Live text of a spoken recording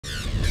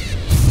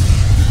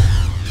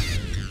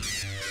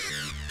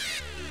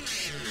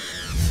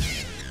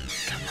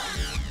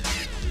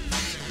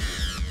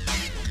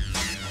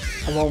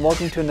Hello and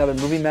welcome to another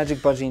Movie Magic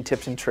Budgeting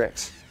Tips and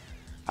Tricks.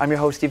 I'm your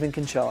host Stephen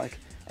Kinchelik,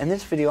 and in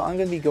this video I'm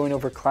going to be going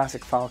over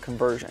classic file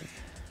conversion.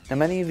 Now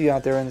many of you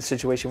out there are in the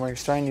situation where you're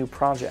starting a new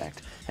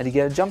project, and to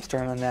get a jump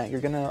start on that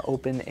you're going to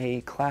open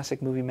a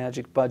classic Movie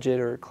Magic budget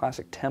or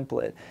classic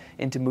template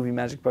into Movie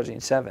Magic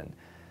Budgeting 7.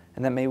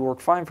 And that may work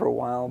fine for a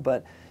while,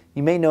 but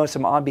you may notice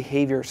some odd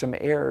behavior, some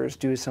errors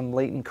due to some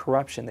latent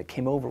corruption that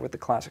came over with the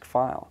classic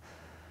file.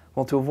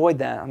 Well, to avoid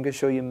that, I'm going to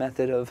show you a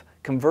method of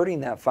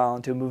converting that file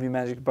into a Movie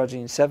Magic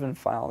Budgeting 7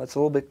 file that's a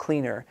little bit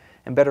cleaner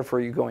and better for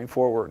you going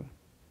forward.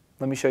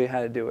 Let me show you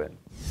how to do it.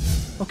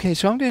 Okay,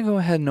 so I'm going to go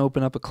ahead and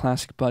open up a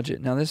classic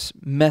budget. Now this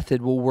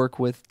method will work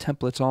with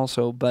templates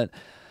also, but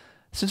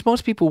since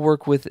most people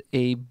work with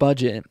a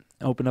budget,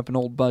 open up an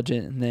old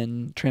budget and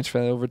then transfer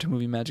that over to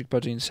Movie Magic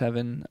Budgeting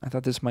 7, I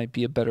thought this might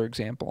be a better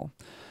example.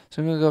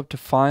 So I'm going to go up to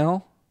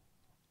File,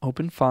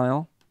 Open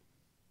File,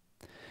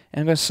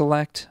 and I'm going to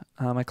select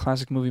my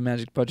classic Movie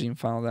Magic Budgeting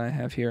file that I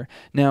have here.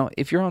 Now,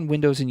 if you're on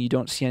Windows and you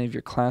don't see any of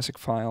your classic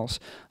files,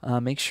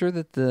 make sure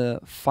that the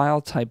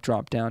file type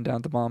drop down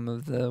at the bottom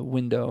of the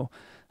window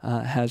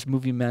has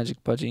Movie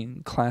Magic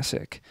Budgeting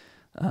Classic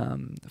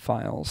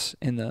files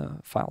in the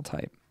file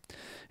type,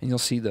 and you'll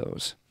see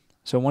those.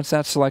 So once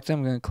that's selected,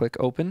 I'm going to click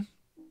Open,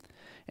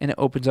 and it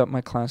opens up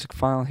my classic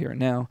file here.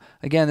 Now,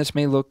 again, this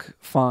may look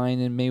fine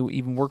and may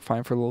even work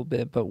fine for a little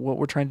bit, but what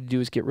we're trying to do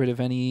is get rid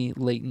of any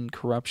latent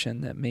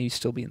corruption that may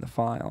still be in the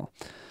file.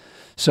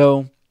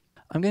 So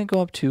I'm going to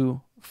go up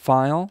to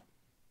File,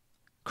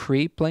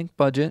 Create Blank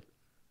Budget.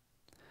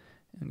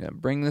 I'm going to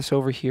bring this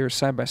over here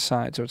side by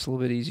side so it's a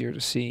little bit easier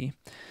to see.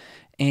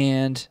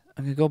 And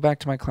I'm going to go back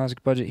to my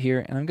classic budget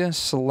here, and I'm going to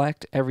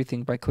select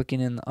everything by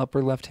clicking in the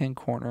upper left-hand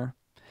corner.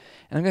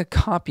 And I'm going to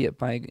copy it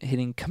by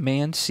hitting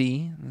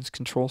Command-C, that's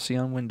Control-C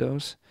on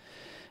Windows.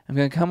 I'm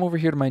going to come over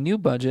here to my new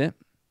budget,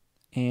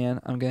 and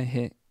I'm going to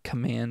hit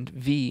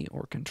Command-V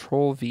or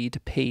Control-V to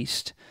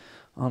paste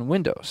on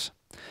Windows.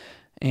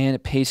 And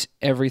it pastes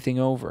everything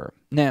over.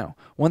 Now,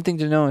 one thing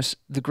to notice,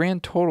 the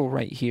grand total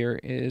right here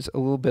is a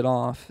little bit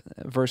off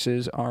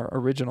versus our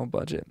original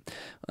budget.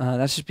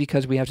 That's just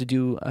because we have to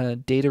do a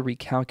data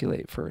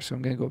recalculate first. So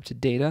I'm going to go up to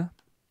Data,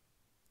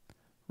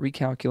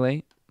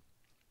 Recalculate,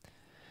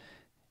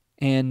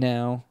 and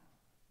now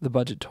the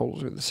budget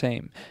totals are the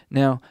same.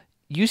 Now,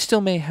 you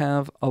still may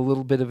have a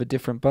little bit of a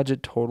different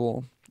budget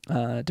total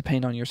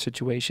depending on your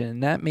situation,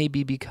 and that may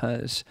be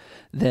because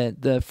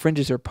the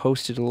fringes are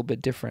posted a little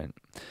bit different.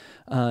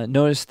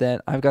 Notice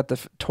that I've got the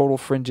total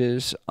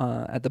fringes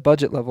at the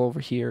budget level over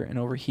here, and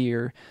over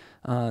here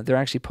they're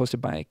actually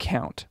posted by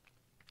account.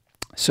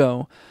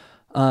 So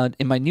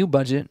in my new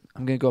budget,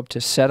 I'm going to go up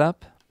to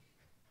Setup,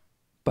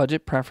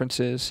 Budget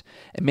Preferences,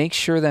 and make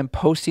sure that I'm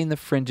posting the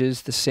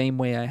fringes the same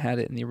way I had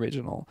it in the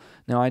original.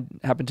 Now I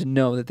happen to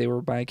know that they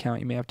were by account.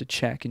 You may have to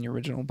check in your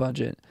original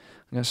budget.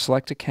 I'm going to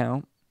select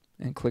Account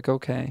and click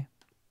OK.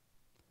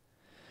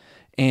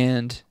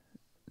 And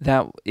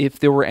that, if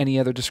there were any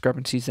other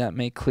discrepancies, that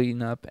may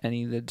clean up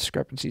any of the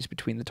discrepancies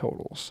between the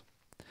totals.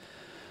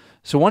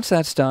 So once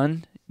that's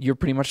done, you're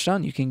pretty much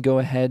done. You can go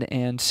ahead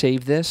and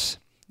save this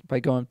by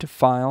going to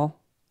File,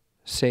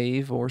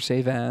 Save, or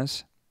Save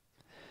As,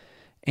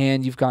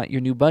 and you've got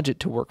your new budget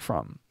to work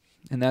from,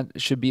 and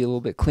that should be a little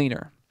bit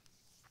cleaner.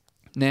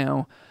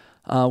 Now,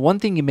 one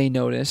thing you may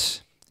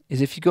notice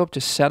is if you go up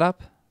to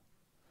Setup,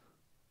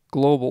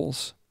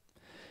 Globals,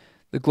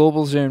 the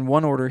globals are in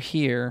one order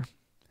here.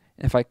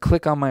 If I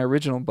click on my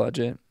original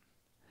budget,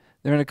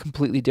 they're in a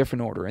completely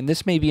different order, and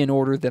this may be an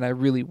order that I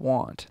really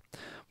want.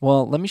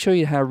 Well, let me show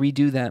you how to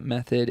redo that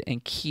method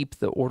and keep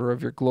the order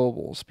of your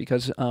globals,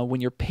 because when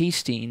you're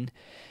pasting,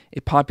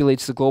 it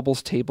populates the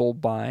globals table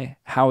by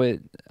how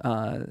it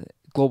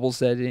globals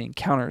that it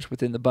encounters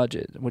within the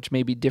budget, which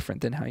may be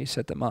different than how you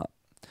set them up.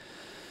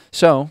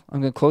 So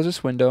I'm going to close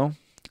this window.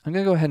 I'm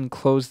going to go ahead and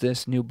close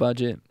this new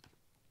budget,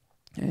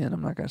 and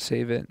I'm not going to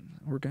save it.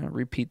 We're going to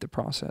repeat the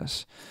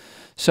process.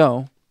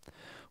 So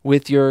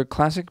with your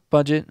classic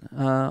budget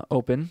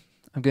open,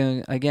 I'm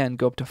going to again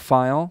go up to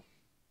File,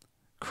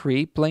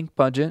 Create Blank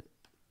Budget,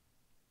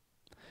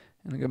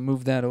 and I'm going to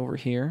move that over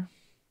here.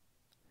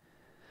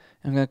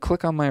 I'm going to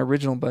click on my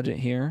original budget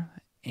here,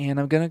 and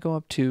I'm going to go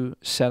up to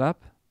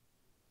Setup,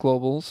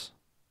 Globals,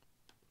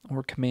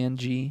 or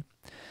Command-G,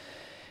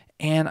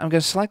 and I'm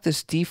going to select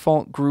this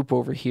default group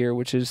over here,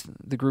 which is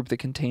the group that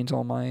contains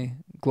all my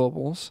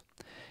globals.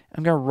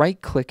 I'm going to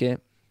right-click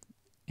it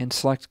and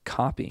select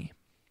Copy.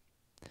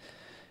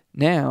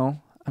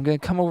 Now, I'm going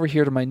to come over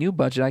here to my new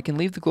budget. I can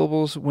leave the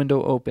globals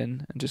window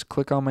open and just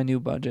click on my new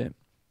budget.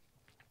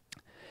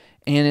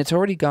 And it's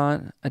already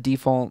got a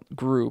default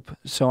group,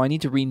 so I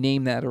need to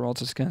rename that, or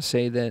else it's going to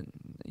say that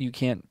you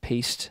can't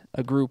paste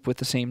a group with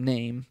the same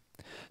name.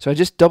 So I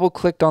just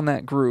double-clicked on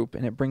that group,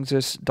 and it brings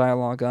this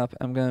dialog up.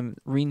 I'm going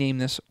to rename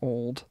this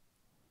Old.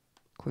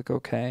 Click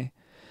OK.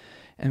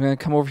 And I'm going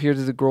to come over here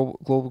to the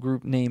global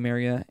group name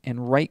area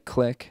and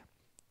right-click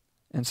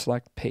and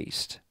select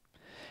Paste.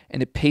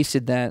 And it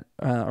pasted that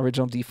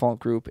original default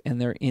group, and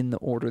they're in the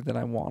order that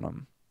I want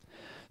them.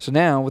 So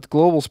now, with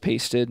globals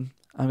pasted,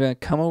 I'm going to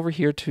come over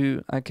here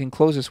to, I can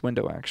close this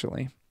window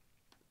actually,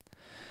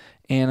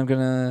 and I'm going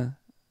to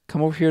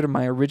come over here to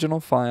my original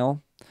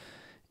file,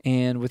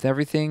 and with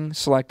everything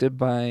selected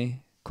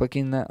by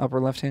clicking that upper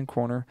left hand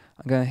corner,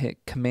 I'm going to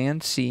hit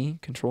Command C,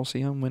 Control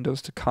C on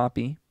Windows to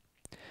copy,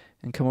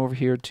 and come over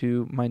here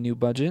to my new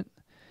budget,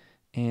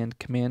 and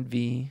Command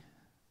V,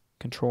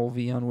 Control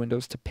V on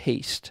Windows to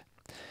paste.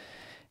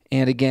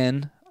 And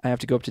again, I have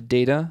to go up to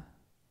Data,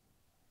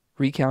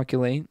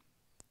 Recalculate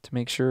to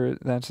make sure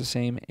that's the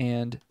same,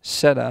 and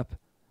Setup,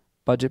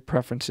 Budget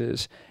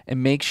Preferences,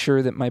 and make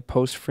sure that my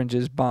post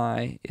fringes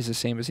by is the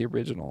same as the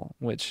original,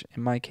 which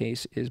in my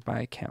case is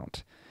by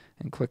count,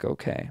 and click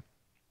OK.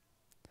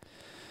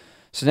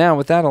 So now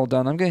with that all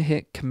done, I'm going to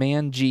hit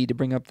Command G to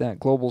bring up that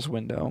globals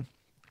window.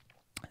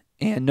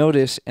 And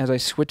notice as I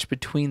switch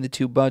between the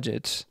two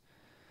budgets,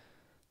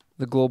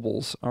 the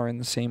globals are in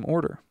the same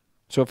order.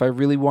 So if I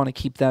really want to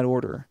keep that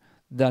order,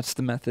 that's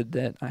the method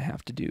that I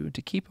have to do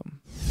to keep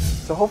them.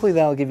 So hopefully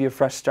that'll give you a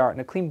fresh start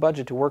and a clean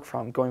budget to work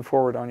from going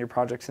forward on your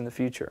projects in the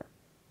future.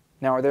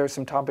 Now, are there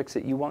some topics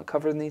that you want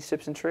covered in these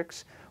tips and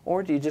tricks?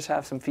 Or do you just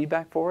have some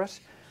feedback for us?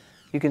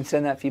 You can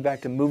send that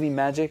feedback to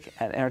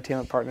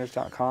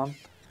moviemagic@entertainmentpartners.com.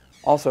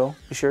 Also,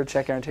 be sure to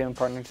check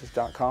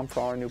entertainmentpartners.com for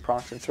all our new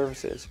products and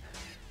services.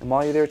 And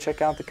while you're there,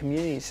 check out the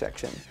community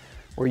section,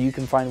 where you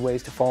can find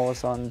ways to follow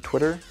us on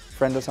Twitter,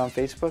 friend us on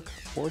Facebook,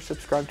 or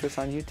subscribe to us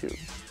on YouTube.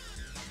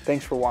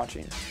 Thanks for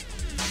watching.